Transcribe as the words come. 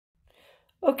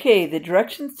Okay, the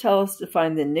directions tell us to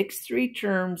find the next three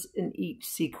terms in each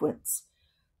sequence.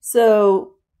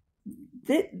 So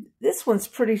this one's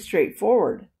pretty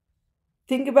straightforward.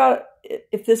 Think about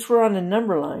if this were on a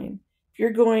number line. If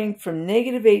you're going from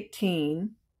negative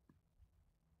 18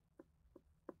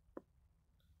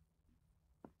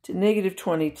 to negative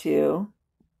 22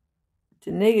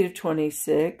 to negative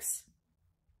 26,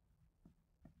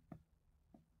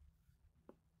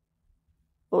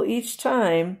 well, each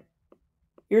time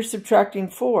you're subtracting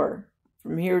 4.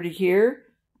 From here to here,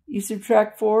 you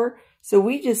subtract 4. So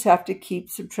we just have to keep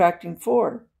subtracting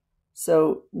 4.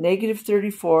 So negative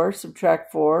 34,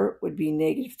 subtract 4 would be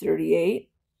negative 38.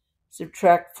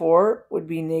 Subtract 4 would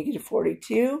be negative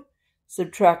 42.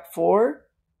 Subtract 4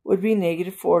 would be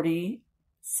negative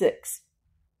 46.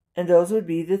 And those would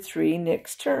be the three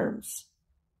next terms.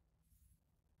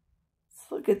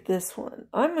 Let's look at this one.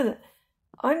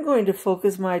 I'm going to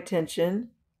focus my attention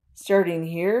starting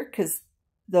here because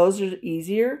those are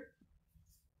easier.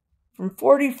 From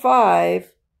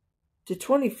 45 to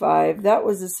 25, that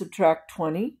was a subtract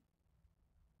 20.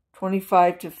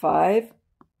 25 to 5,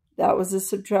 that was a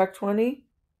subtract 20.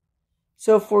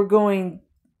 So if we're going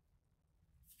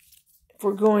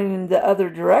in the other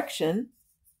direction,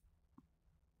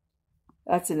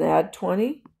 that's an add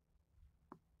 20.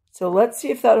 So let's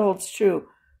see if that holds true.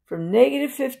 From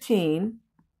negative 15,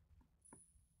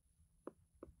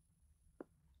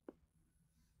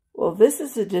 well, this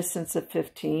is a distance of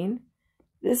 15.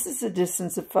 This is a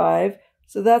distance of 5.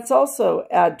 So that's also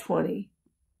add 20.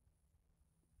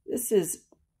 This is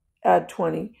add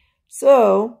 20.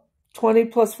 So 20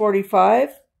 plus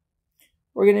 45,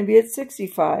 we're going to be at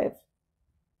 65.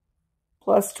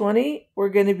 Plus 20, we're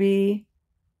going to be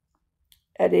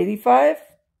at 85.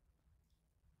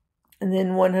 And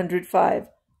then 105.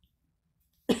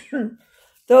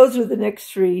 Those are the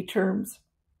next three terms.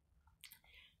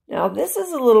 Now, this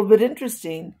is a little bit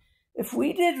interesting. If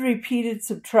we did repeated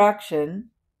subtraction,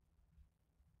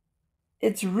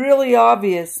 it's really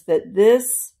obvious that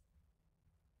this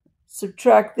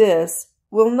subtract this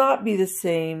will not be the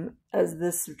same as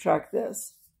this subtract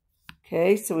this.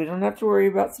 Okay, so we don't have to worry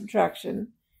about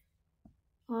subtraction.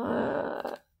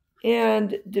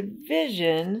 And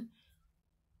division,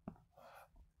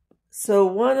 so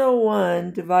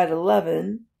 101 divide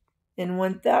 11 and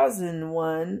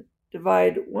 1001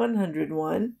 divide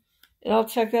 101. And I'll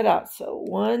check that out. So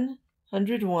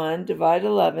 101 divide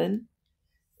 11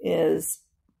 is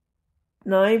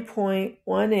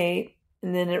 9.18,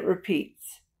 and then it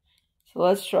repeats. So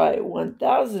let's try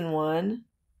 1001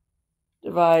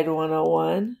 divide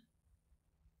 101.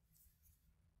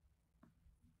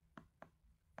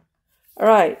 All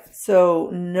right,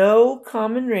 so no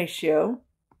common ratio.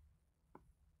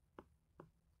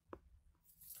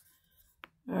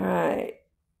 All right.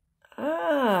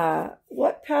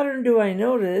 What pattern do I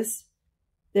notice?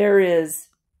 There is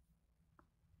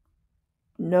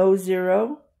no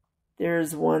 0.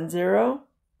 There's 1 0.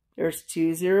 There's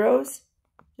 2 zeros.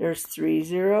 There's 3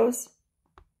 zeros.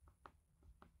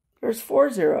 There's 4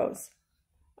 zeros.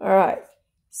 All right.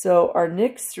 So our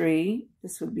next three,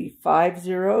 this would be 5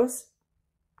 zeros.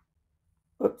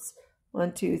 Whoops.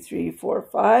 1, 2, 3, 4,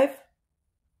 5.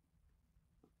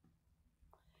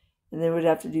 And then we'd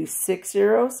have to do 6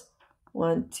 zeros.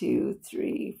 1, 2,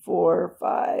 3, 4,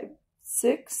 5,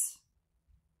 6.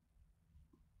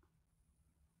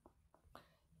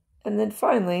 And then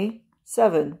finally,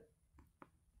 7.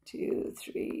 2,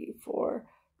 3, 4,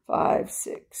 5,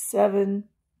 6, 7.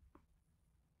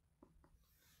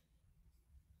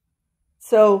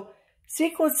 So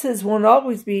sequences won't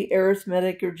always be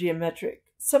arithmetic or geometric.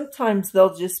 Sometimes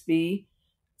they'll just be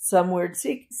some weird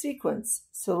sequence.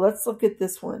 So let's look at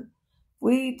this one.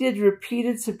 We did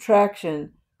repeated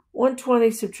subtraction.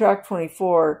 120 subtract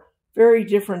 24, very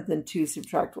different than 2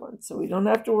 subtract 1. So we don't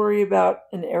have to worry about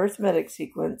an arithmetic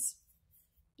sequence.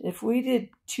 If we did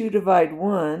 2 divide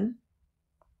 1,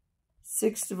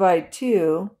 6 divide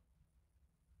 2,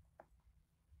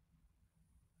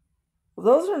 well,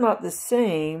 those are not the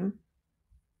same.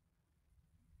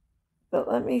 But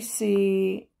let me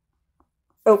see.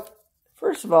 Oh,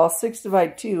 first of all, 6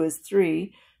 divide 2 is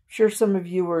 3. I'm sure some of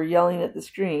you were yelling at the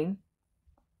screen.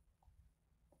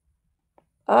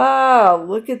 Ah,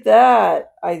 look at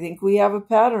that. I think we have a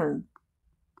pattern.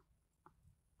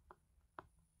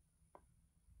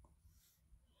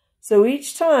 So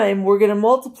each time we're going to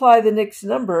multiply the next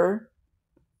number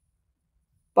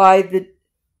by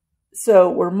so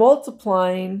we're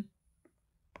multiplying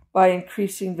by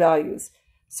increasing values.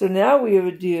 So now we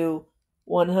would do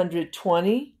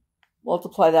 120,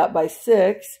 multiply that by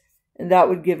 6, and that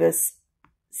would give us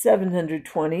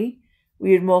 720.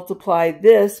 we would multiply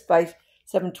this by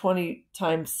 720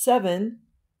 times 7,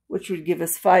 which would give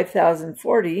us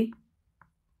 5,040.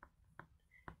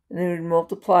 And then we'd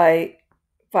multiply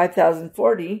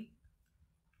 5,040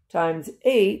 times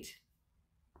 8,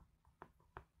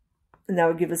 and that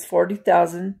would give us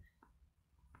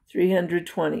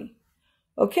 40,320.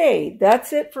 Okay,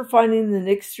 that's it for finding the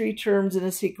next three terms in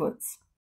a sequence.